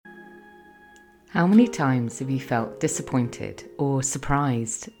How many times have you felt disappointed or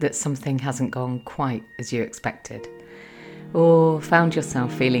surprised that something hasn't gone quite as you expected? Or found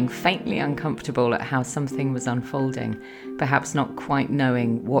yourself feeling faintly uncomfortable at how something was unfolding, perhaps not quite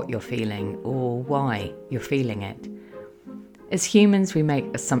knowing what you're feeling or why you're feeling it? As humans, we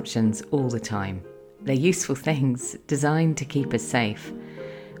make assumptions all the time. They're useful things designed to keep us safe.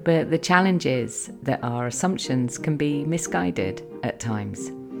 But the challenge is that our assumptions can be misguided at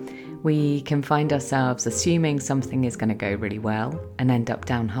times. We can find ourselves assuming something is going to go really well and end up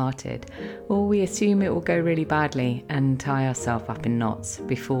downhearted, or we assume it will go really badly and tie ourselves up in knots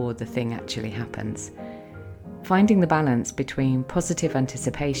before the thing actually happens. Finding the balance between positive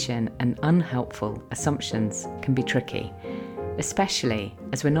anticipation and unhelpful assumptions can be tricky, especially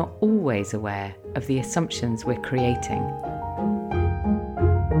as we're not always aware of the assumptions we're creating.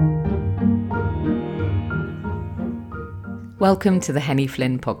 Welcome to the Henny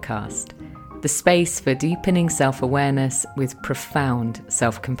Flynn podcast, the space for deepening self-awareness with profound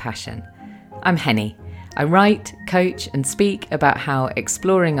self-compassion. I'm Henny. I write, coach and speak about how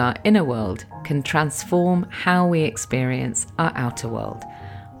exploring our inner world can transform how we experience our outer world,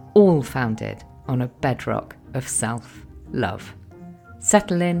 all founded on a bedrock of self-love.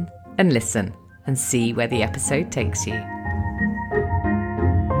 Settle in and listen and see where the episode takes you.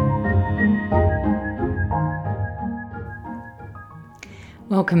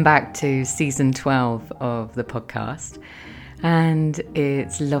 Welcome back to season 12 of the podcast, and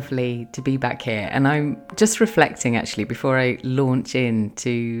it's lovely to be back here. And I'm just reflecting, actually, before I launch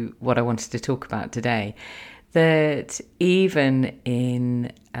into what I wanted to talk about today, that even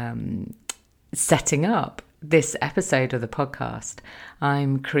in setting up this episode of the podcast,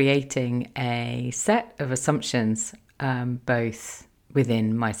 I'm creating a set of assumptions, both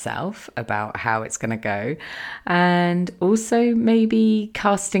within myself about how it's going to go, and also maybe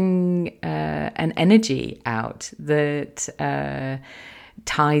casting an energy out that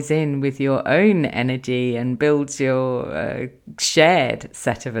ties in with your own energy and builds your shared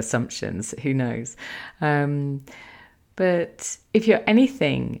set of assumptions. Who knows? But if you're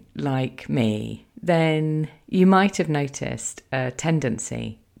anything like me, then you might have noticed a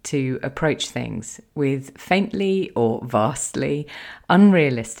tendency to approach things with faintly or vastly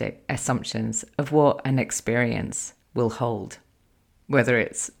unrealistic assumptions of what an experience will hold. Whether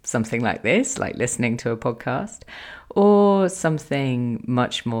it's something like this, like listening to a podcast, or something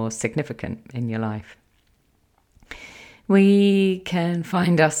much more significant in your life. We can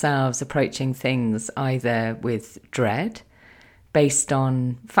find ourselves approaching things either with dread, based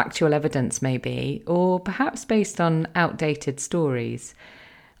on factual evidence maybe, or perhaps based on outdated stories.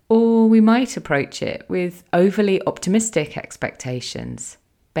 Or we might approach it with overly optimistic expectations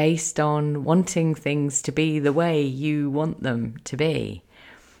based on wanting things to be the way you want them to be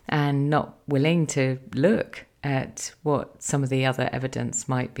and not willing to look at what some of the other evidence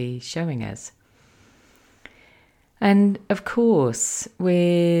might be showing us. And of course,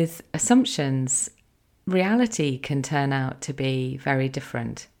 with assumptions, reality can turn out to be very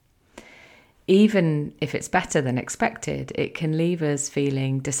different. Even if it's better than expected, it can leave us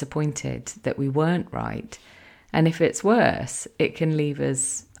feeling disappointed that we weren't right. And if it's worse, it can leave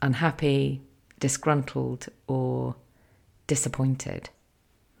us unhappy, disgruntled, or disappointed.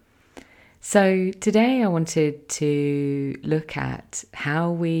 So today I wanted to look at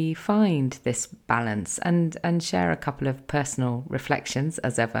how we find this balance and share a couple of personal reflections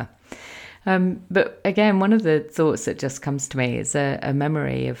as ever. But again, one of the thoughts that just comes to me is a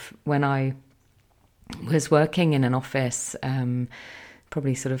memory of when I was working in an office,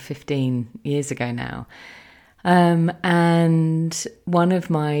 probably sort of 15 years ago now. And one of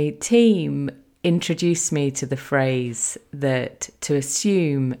my team introduced me to the phrase that to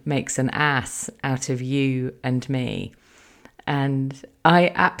assume makes an ass out of you and me. And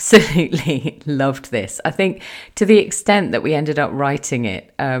I absolutely loved this. I think to the extent that we ended up writing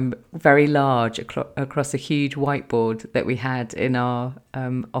it very large across a huge whiteboard that we had in our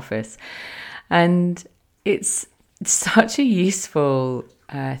office. And it's such a useful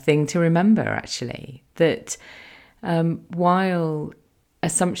thing to remember, actually, that while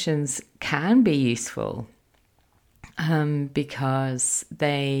assumptions can be useful because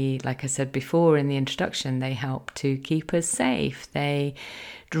they, like I said before in the introduction, they help to keep us safe. They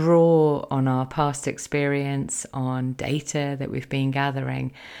draw on our past experience, on data that we've been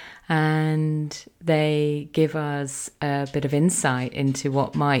gathering, and they give us a bit of insight into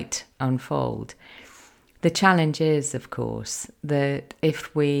what might unfold. The challenge is, of course, that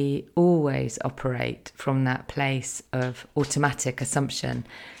if we always operate from that place of automatic assumption,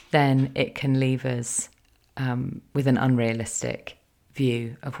 then it can leave us with an unrealistic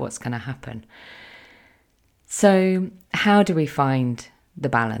view of what's going to happen. So how do we find the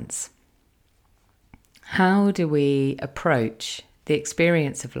balance? How do we approach the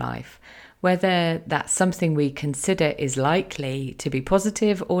experience of life, whether that's something we consider is likely to be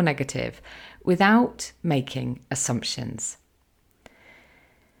positive or negative, without making assumptions?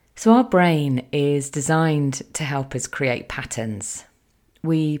 So our brain is designed to help us create patterns.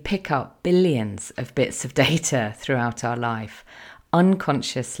 We pick up billions of bits of data throughout our life,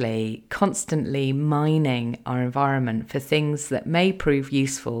 unconsciously, constantly mining our environment for things that may prove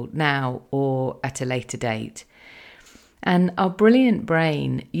useful now or at a later date. And our brilliant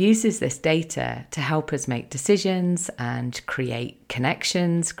brain uses this data to help us make decisions and create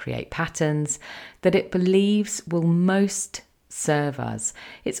connections, create patterns that it believes will most serve us.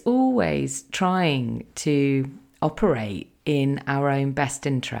 It's always trying to operate in our own best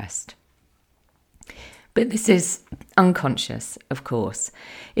interest. But this is unconscious, of course.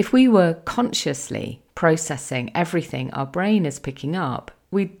 If we were consciously processing everything our brain is picking up,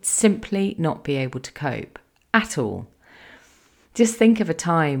 we'd simply not be able to cope at all. Just think of a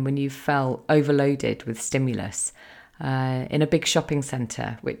time when you felt overloaded with stimulus in a big shopping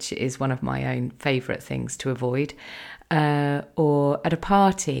centre, which is one of my own favourite things to avoid, or at a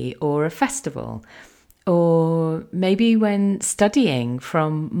party or a festival, or maybe when studying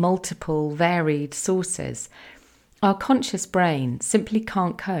from multiple varied sources. Our conscious brain simply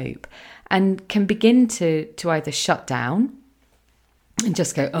can't cope and can begin to either shut down and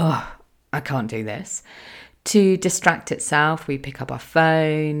just go, oh, I can't do this. To distract itself, we pick up our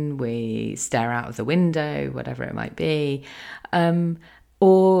phone, we stare out of the window, whatever it might be,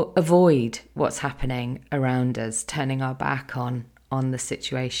 or avoid what's happening around us, turning our back on the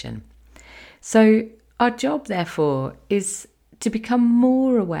situation. So our job, therefore, is to become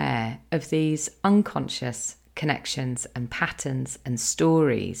more aware of these unconscious connections and patterns and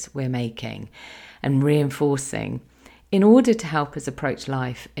stories we're making and reinforcing in order to help us approach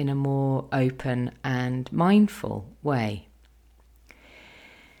life in a more open and mindful way.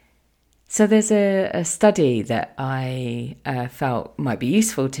 So there's a study that I felt might be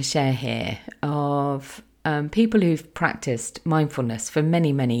useful to share here of people who've practiced mindfulness for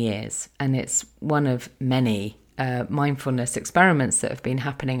many, many years. And it's one of many mindfulness experiments that have been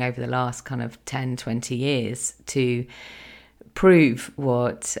happening over the last kind of 10, 20 years to prove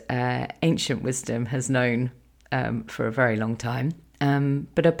what ancient wisdom has known for a very long time,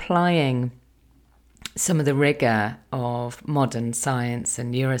 but applying some of the rigor of modern science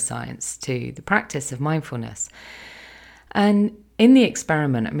and neuroscience to the practice of mindfulness. And in the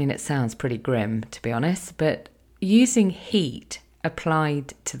experiment, I mean, it sounds pretty grim, to be honest, but using heat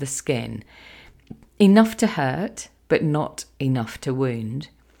applied to the skin, enough to hurt, but not enough to wound,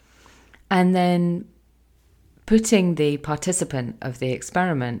 and then putting the participant of the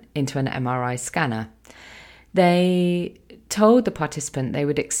experiment into an MRI scanner. They told the participant they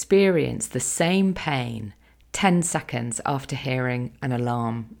would experience the same pain 10 seconds after hearing an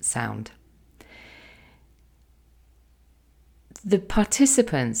alarm sound. The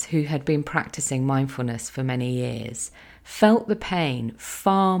participants who had been practicing mindfulness for many years felt the pain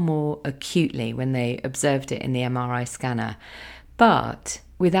far more acutely when they observed it in the MRI scanner, but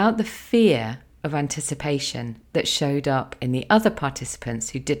without the fear of anticipation that showed up in the other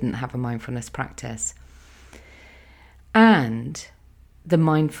participants who didn't have a mindfulness practice. And the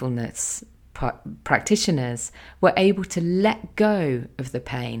mindfulness practitioners were able to let go of the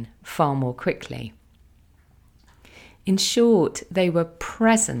pain far more quickly. In short, they were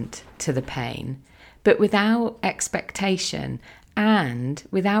present to the pain, but without expectation and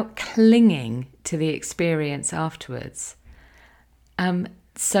without clinging to the experience afterwards. And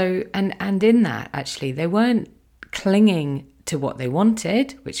in that, actually, they weren't clinging to what they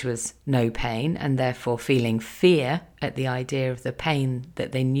wanted, which was no pain, and therefore feeling fear at the idea of the pain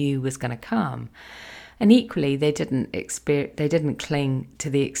that they knew was going to come. And equally, they didn't cling to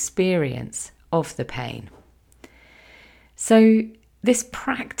the experience of the pain. So this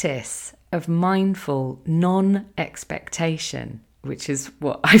practice of mindful non-expectation, which is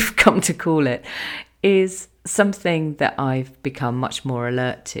what I've come to call it, is something that I've become much more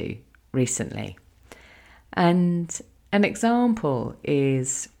alert to recently. And an example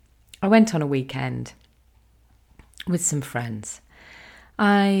is I went on a weekend with some friends.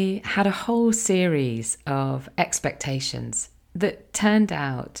 I had a whole series of expectations that turned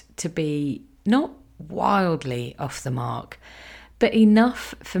out to be not wildly off the mark, but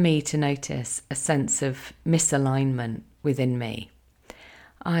enough for me to notice a sense of misalignment within me.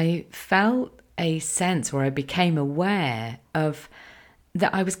 I felt a sense, or I became aware of,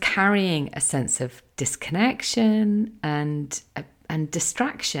 that I was carrying a sense of disconnection and and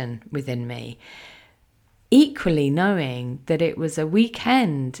distraction within me. Equally knowing that it was a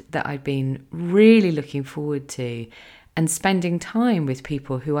weekend that I'd been really looking forward to and spending time with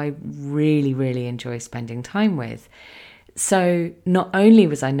people who I really, really enjoy spending time with. So not only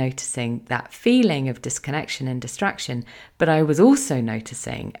was I noticing that feeling of disconnection and distraction, but I was also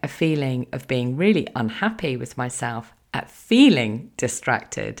noticing a feeling of being really unhappy with myself at feeling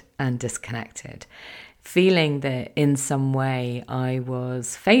distracted and disconnected, feeling that in some way I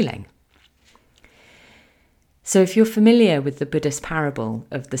was failing. So if you're familiar with the Buddhist parable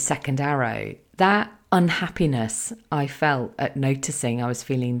of the second arrow, that unhappiness I felt at noticing I was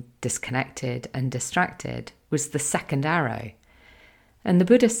feeling disconnected and distracted was the second arrow. And the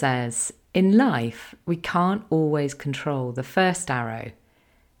Buddha says, in life, we can't always control the first arrow.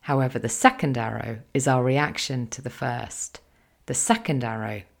 However, the second arrow is our reaction to the first. The second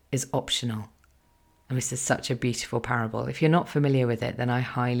arrow is optional. And this is such a beautiful parable. If you're not familiar with it, then I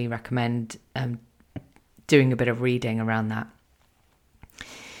highly recommend doing a bit of reading around that.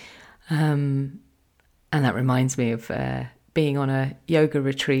 And that reminds me of being on a yoga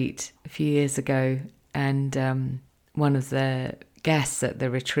retreat a few years ago, and one of the guests at the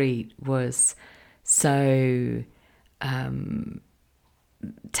retreat was so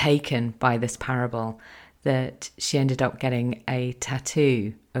taken by this parable that she ended up getting a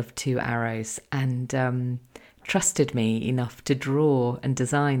tattoo of 2 arrows and trusted me enough to draw and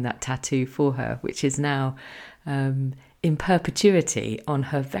design that tattoo for her, which is now in perpetuity on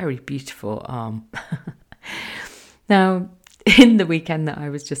her very beautiful arm. Now, in the weekend that I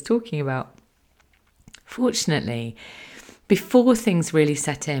was just talking about, fortunately, before things really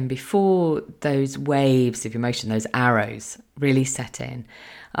set in, before those waves of emotion, those arrows really set in,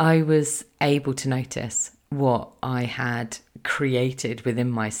 I was able to notice what I had created within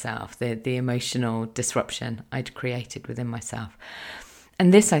myself, the emotional disruption I'd created within myself.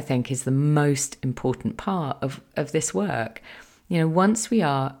 And this, I think, is the most important part of this work. You know, once we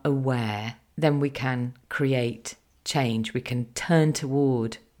are aware, then we can create change. We can turn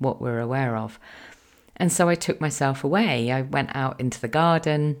toward what we're aware of. And so I took myself away. I went out into the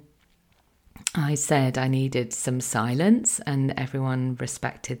garden. I said I needed some silence, and everyone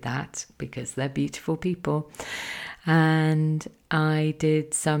respected that because they're beautiful people. And I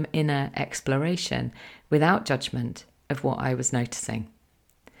did some inner exploration without judgment of what I was noticing.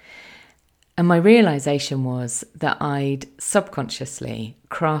 And my realization was that I'd subconsciously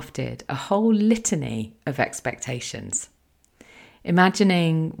crafted a whole litany of expectations,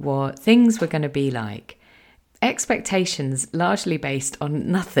 imagining what things were going to be like. Expectations largely based on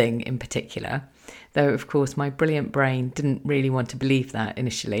nothing in particular, though of course my brilliant brain didn't really want to believe that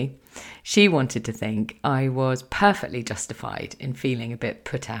initially. She wanted to think I was perfectly justified in feeling a bit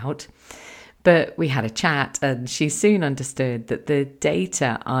put out. But we had a chat, and she soon understood that the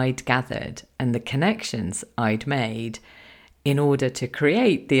data I'd gathered and the connections I'd made in order to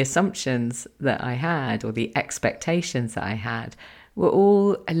create the assumptions that I had, or the expectations that I had, were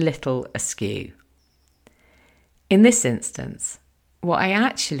all a little askew. In this instance, what I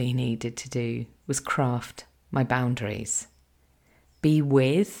actually needed to do was craft my boundaries, be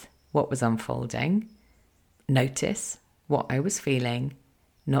with what was unfolding, notice what I was feeling,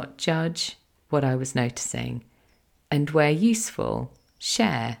 not judge what I was noticing, and where useful,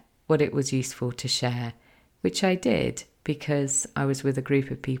 share what it was useful to share, which I did because I was with a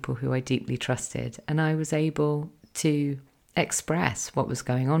group of people who I deeply trusted, and I was able to express what was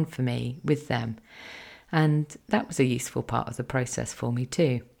going on for me with them. And that was a useful part of the process for me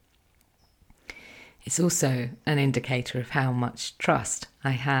too. It's also an indicator of how much trust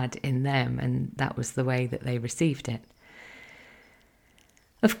I had in them, and that was the way that they received it.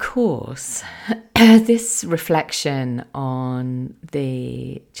 Of course, this reflection on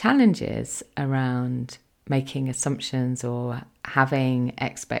the challenges around making assumptions or having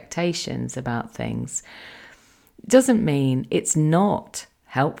expectations about things doesn't mean it's not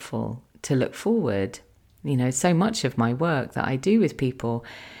helpful to look forward. You know, so much of my work that I do with people,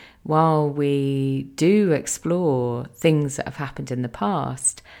 while we do explore things that have happened in the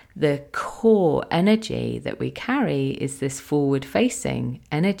past, the core energy that we carry is this forward-facing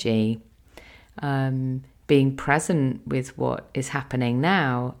energy, being present with what is happening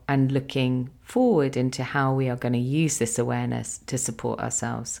now and looking forward into how we are going to use this awareness to support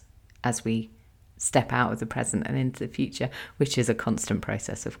ourselves as we step out of the present and into the future, which is a constant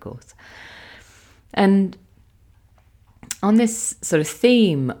process, of course. And on this sort of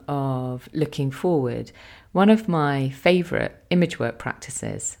theme of looking forward, one of my favourite image work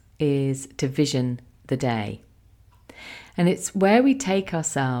practices is to vision the day. And it's where we take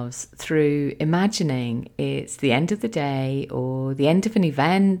ourselves through imagining it's the end of the day or the end of an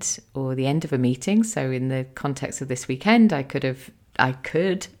event or the end of a meeting. So in the context of this weekend, I could have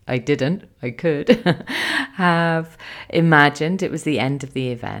imagined it was the end of the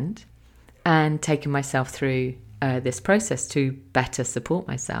event and taken myself through this process to better support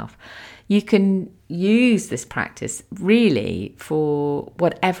myself. You can use this practice really for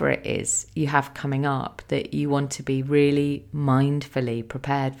whatever it is you have coming up that you want to be really mindfully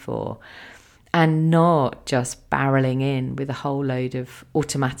prepared for, and not just barreling in with a whole load of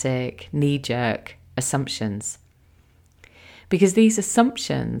automatic, knee-jerk assumptions. Because these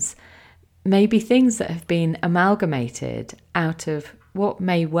assumptions may be things that have been amalgamated out of what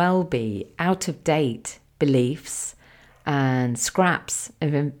may well be out-of-date beliefs and scraps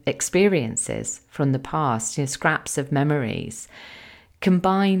of experiences from the past, scraps of memories,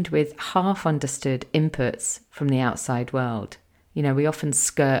 combined with half-understood inputs from the outside world. We often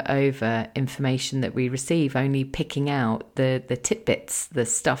skirt over information that we receive, only picking out the tidbits, the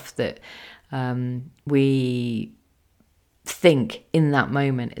stuff that we think in that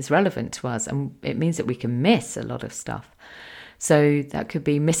moment is relevant to us, and it means that we can miss a lot of stuff. So that could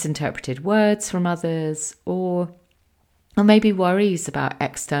be misinterpreted words from others, or maybe worries about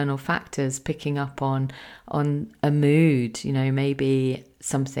external factors picking up on a mood, maybe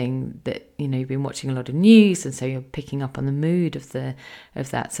something that, you've been watching a lot of news, and so you're picking up on the mood of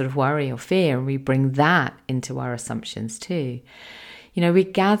that sort of worry or fear, and we bring that into our assumptions too. We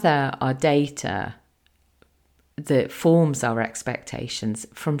gather our data that forms our expectations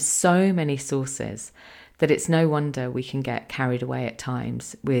from so many sources that it's no wonder we can get carried away at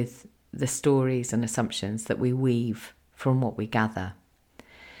times with the stories and assumptions that we weave from what we gather.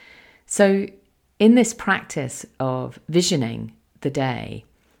 So in this practice of visioning the day,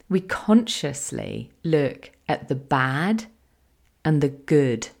 we consciously look at the bad and the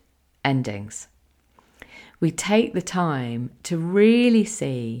good endings. We take the time to really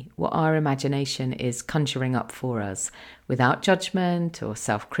see what our imagination is conjuring up for us without judgment or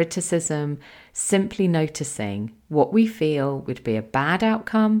self-criticism, simply noticing what we feel would be a bad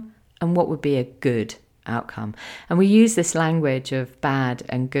outcome and what would be a good outcome. And we use this language of bad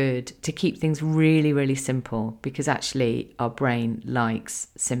and good to keep things really, really simple, because actually our brain likes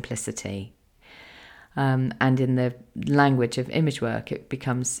simplicity. And in the language of image work, it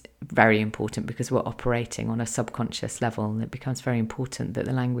becomes very important because we're operating on a subconscious level, and it becomes very important that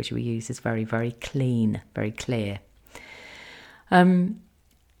the language we use is very, very clean, very clear.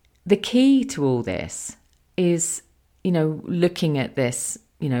 The key to all this is, looking at this,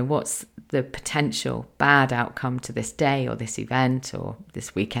 what's the potential bad outcome to this day or this event or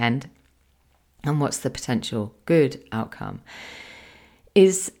this weekend, and what's the potential good outcome,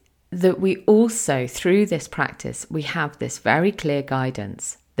 is that we also, through this practice, we have this very clear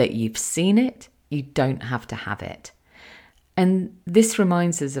guidance that you've seen it, you don't have to have it. And this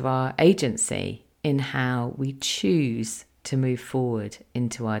reminds us of our agency in how we choose to move forward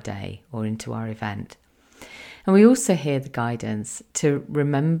into our day or into our event. And we also hear the guidance to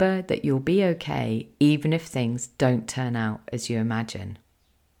remember that you'll be okay even if things don't turn out as you imagine.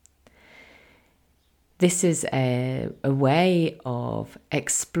 This is a way of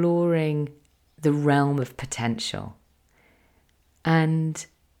exploring the realm of potential. And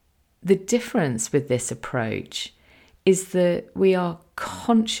the difference with this approach is that we are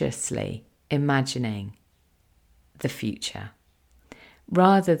consciously imagining the future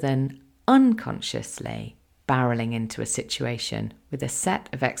rather than unconsciously barreling into a situation with a set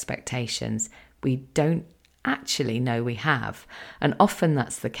of expectations we don't actually know we have. And often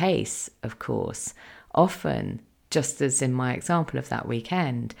that's the case, of course. Often, just as in my example of that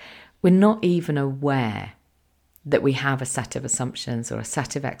weekend, we're not even aware that we have a set of assumptions or a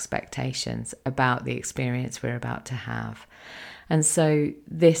set of expectations about the experience we're about to have. And so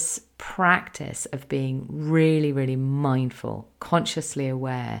this practice of being really, really mindful, consciously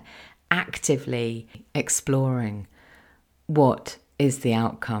aware, actively exploring what is the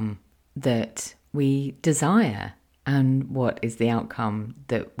outcome that we desire and what is the outcome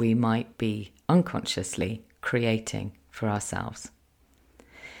that we might be unconsciously creating for ourselves.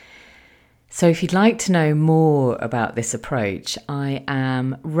 So if you'd like to know more about this approach, I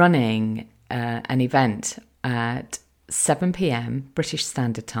am running an event at 7 p.m. British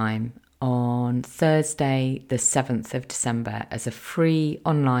Standard Time on Thursday, the 7th of December, as a free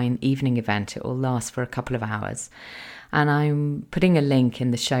online evening event. It will last for a couple of hours. And I'm putting a link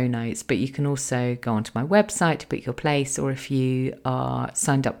in the show notes, but you can also go onto my website to book your place, or if you are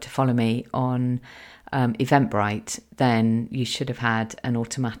signed up to follow me on Eventbrite, then you should have had an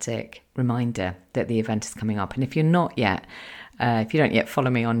automatic reminder that the event is coming up. And if you're not yet, if you don't yet follow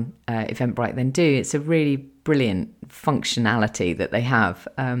me on Eventbrite, then do. It's a really brilliant functionality that they have,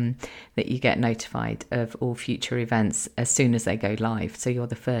 that you get notified of all future events as soon as they go live. So you're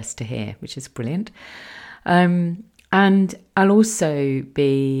the first to hear, which is brilliant. And I'll also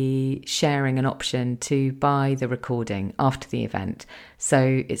be sharing an option to buy the recording after the event.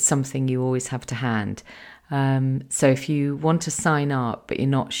 So it's something you always have to hand. So if you want to sign up, but you're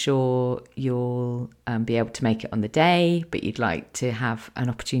not sure you'll be able to make it on the day, but you'd like to have an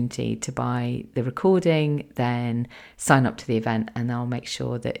opportunity to buy the recording, then sign up to the event and I'll make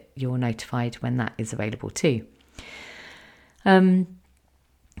sure that you're notified when that is available too.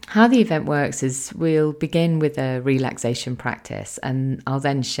 How the event works is we'll begin with a relaxation practice, and I'll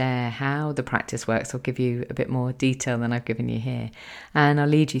then share how the practice works. I'll give you a bit more detail than I've given you here, and I'll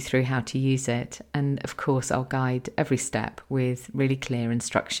lead you through how to use it. And of course, I'll guide every step with really clear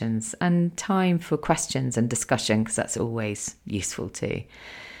instructions and time for questions and discussion, because that's always useful too.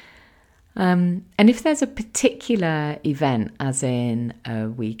 And if there's a particular event, as in a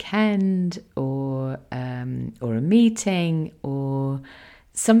weekend or a meeting or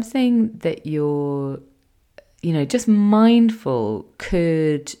something that you're, just mindful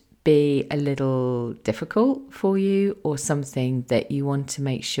could be a little difficult for you, or something that you want to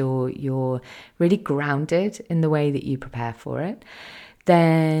make sure you're really grounded in the way that you prepare for it,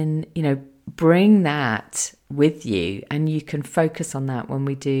 then, bring that with you and you can focus on that when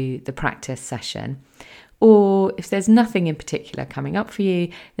we do the practice session. Or if there's nothing in particular coming up for you,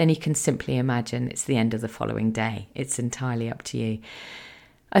 then you can simply imagine it's the end of the following day. It's entirely up to you.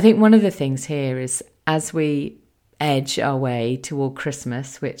 I think one of the things here is, as we edge our way toward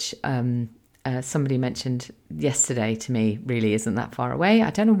Christmas, which somebody mentioned yesterday to me, really isn't that far away.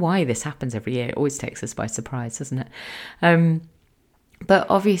 I don't know why this happens every year. It always takes us by surprise, doesn't it? But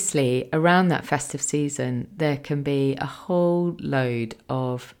obviously, around that festive season, there can be a whole load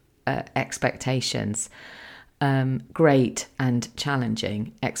of expectations, great and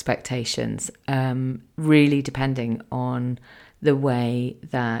challenging expectations, really depending on the way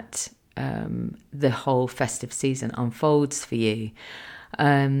that the whole festive season unfolds for you.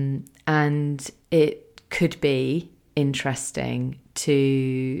 And it could be interesting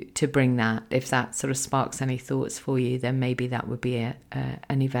to bring that. If that sort of sparks any thoughts for you, then maybe that would be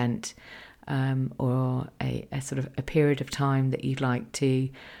an event or a sort of a period of time that you'd like to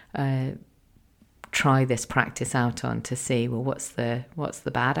try this practice out on, to see, well, what's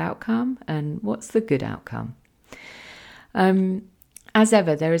the bad outcome and what's the good outcome. As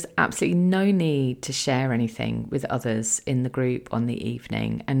ever, there is absolutely no need to share anything with others in the group on the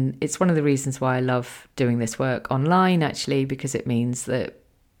evening. And it's one of the reasons why I love doing this work online, actually, because it means that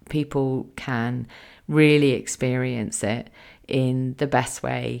people can really experience it in the best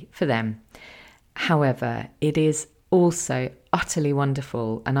way for them. However, it is also utterly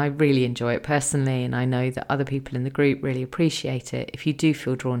wonderful, and I really enjoy it personally, and I know that other people in the group really appreciate it, if you do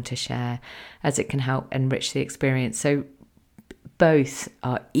feel drawn to share, as it can help enrich the experience. So both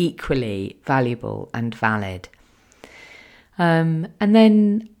are equally valuable and valid. And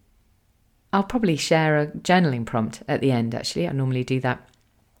then I'll probably share a journaling prompt at the end, actually. I normally do that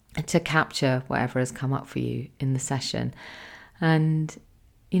to capture whatever has come up for you in the session. And,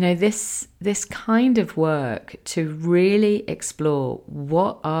 this kind of work to really explore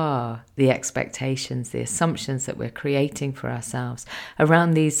what are the expectations, the assumptions that we're creating for ourselves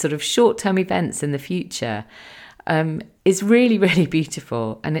around these sort of short-term events in the future, is really, really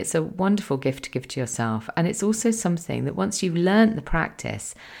beautiful, and it's a wonderful gift to give to yourself. And it's also something that once you've learnt the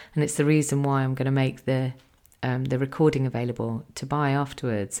practice, and it's the reason why I'm going to make the recording available to buy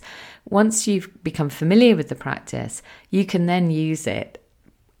afterwards, once you've become familiar with the practice, you can then use it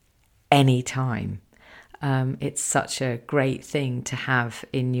anytime. It's such a great thing to have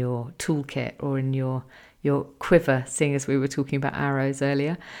in your toolkit or in your quiver, seeing as we were talking about arrows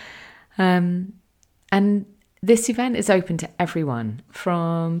earlier. And this event is open to everyone,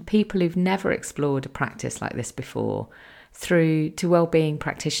 from people who've never explored a practice like this before, through to wellbeing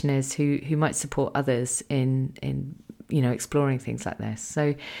practitioners who might support others in exploring things like this.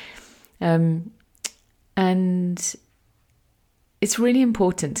 So, and it's really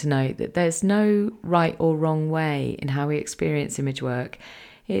important to note that there's no right or wrong way in how we experience image work.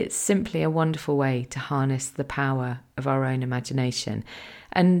 It's simply a wonderful way to harness the power of our own imagination.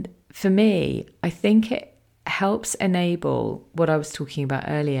 And for me, I think it helps enable what I was talking about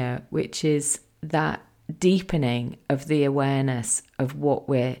earlier, which is that deepening of the awareness of what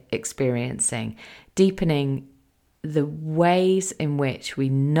we're experiencing, deepening the ways in which we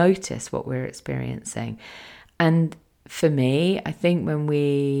notice what we're experiencing. And for me, I think when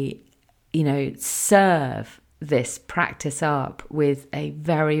we, serve this practice up with a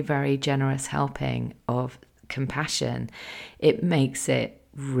very, very generous helping of compassion, it makes it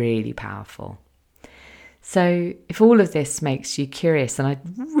really powerful. So if all of this makes you curious, and I'd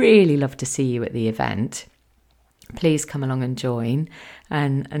really love to see you at the event, please come along and join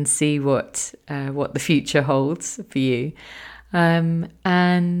and see what the future holds for you.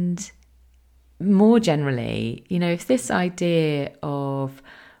 And more generally, if this idea of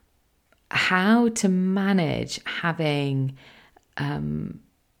how to manage having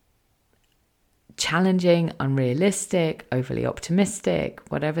challenging, unrealistic, overly optimistic,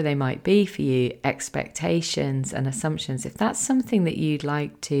 whatever they might be for you, expectations and assumptions, if that's something that you'd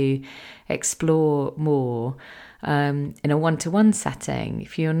like to explore more in a one-to-one setting,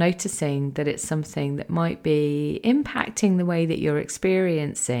 if you're noticing that it's something that might be impacting the way that you're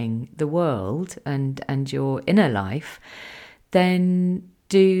experiencing the world and your inner life, then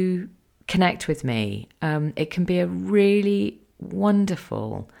do connect with me. It can be a really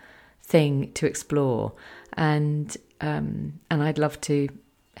wonderful thing to explore, and I'd love to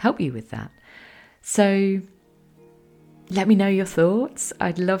help you with that. So let me know your thoughts.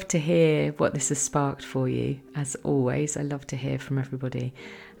 I'd love to hear what this has sparked for you. As always, I love to hear from everybody.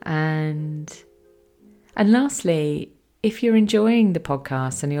 And lastly, if you're enjoying the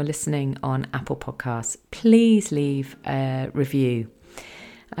podcast and you're listening on Apple Podcasts, please leave a review.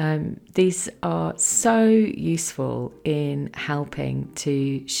 These are so useful in helping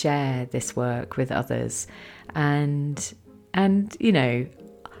to share this work with others. And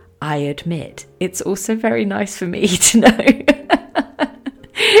I admit it's also very nice for me to know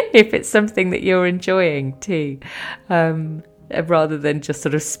if it's something that you're enjoying too, rather than just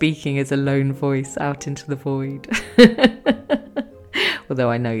sort of speaking as a lone voice out into the void. Although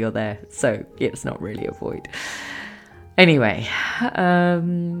I know you're there, so it's not really a void. Anyway,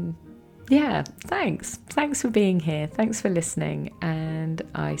 thanks. Thanks for being here. Thanks for listening. And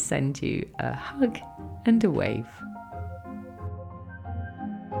I send you a hug and a wave.